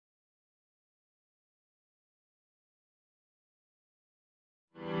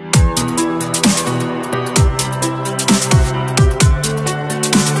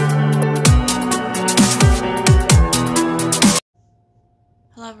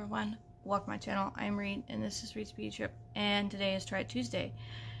everyone, welcome to my channel. I'm Reed and this is Reed's Beauty Trip, and today is Try It Tuesday.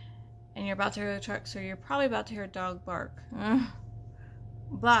 And you're about to hear the truck, so you're probably about to hear a dog bark.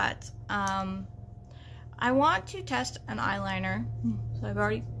 But I want to test an eyeliner. So I've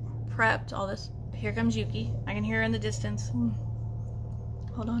already prepped all this. Here comes Yuki. I can hear her in the distance.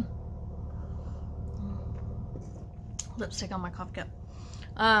 Hold on. Lipstick on my coffee cup.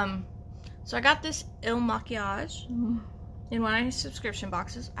 So I got this makiage in one of his subscription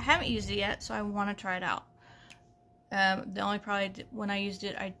boxes. I haven't used it yet, so I want to try it out. The only probably when I used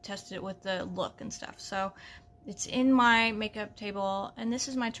it, I tested it with the look and stuff. So it's in my makeup table, and this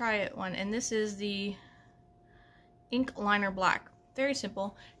is my try it one, and this is the ink liner black. Very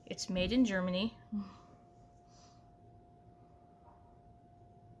simple. It's made in Germany.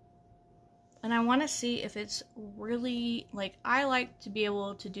 And I want to see if it's really, like, I like to be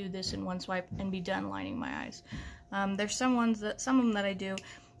able to do this in one swipe and be done lining my eyes. There's some of them that I do,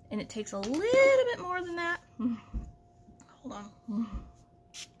 and it takes a little bit more than that. Hold on.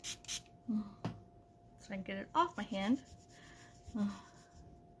 So I can get it off my hand.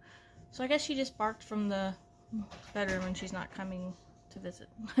 So I guess she just barked from the bedroom and she's not coming to visit.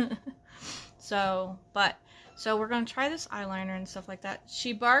 So we're going to try this eyeliner and stuff like that.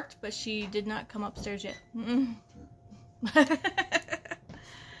 She barked, but she did not come upstairs yet.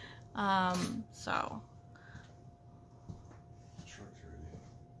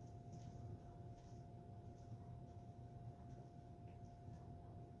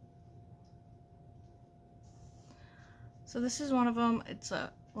 So this is one of them. It's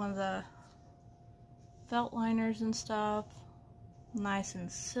one of the felt liners and stuff. Nice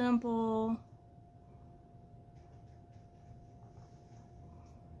and simple.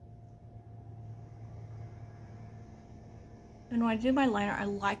 And when I do my liner, I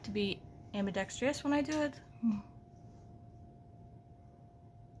like to be ambidextrous when I do it.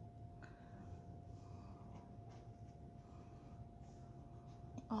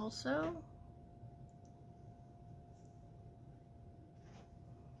 Also,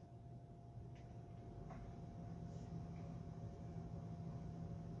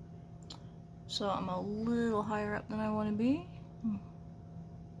 so I'm a little higher up than I want to be.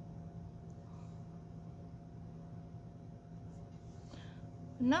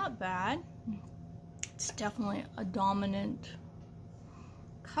 Not bad. It's definitely a dominant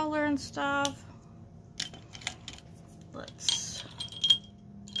color and stuff. Let's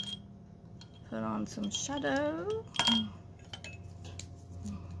put on some shadow.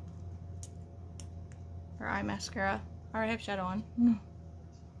 Or eye mascara. I already have shadow on.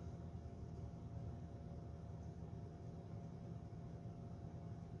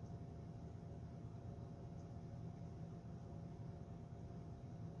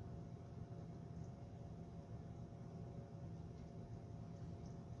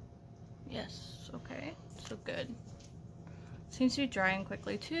 Yes, okay, so good. Seems to be drying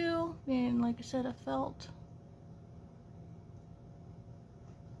quickly too, being, like I said, a felt.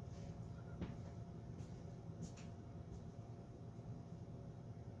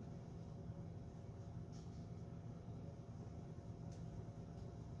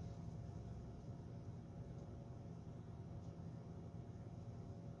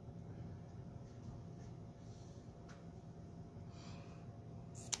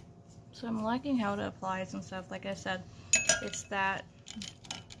 So I'm liking how it applies and stuff. Like I said, it's that,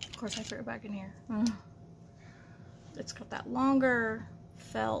 of course I threw it back in here. It's got that longer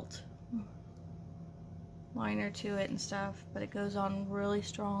felt liner to it and stuff, but it goes on really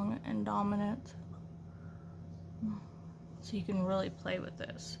strong and dominant. So you can really play with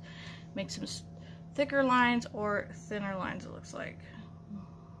this. Make some thicker lines or thinner lines, it looks like.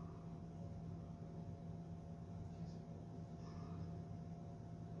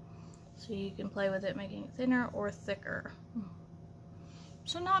 So you can play with it, making it thinner or thicker.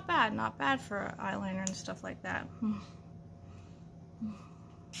 So not bad for eyeliner and stuff like that.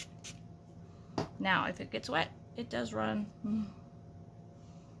 Now, if it gets wet, it does run.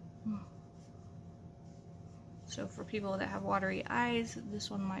 So for people that have watery eyes,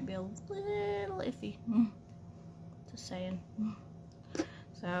 this one might be a little iffy. Just saying.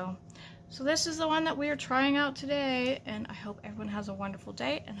 So this is the one that we are trying out today, and I hope everyone has a wonderful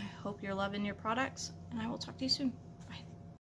day, and I hope you're loving your products, and I will talk to you soon.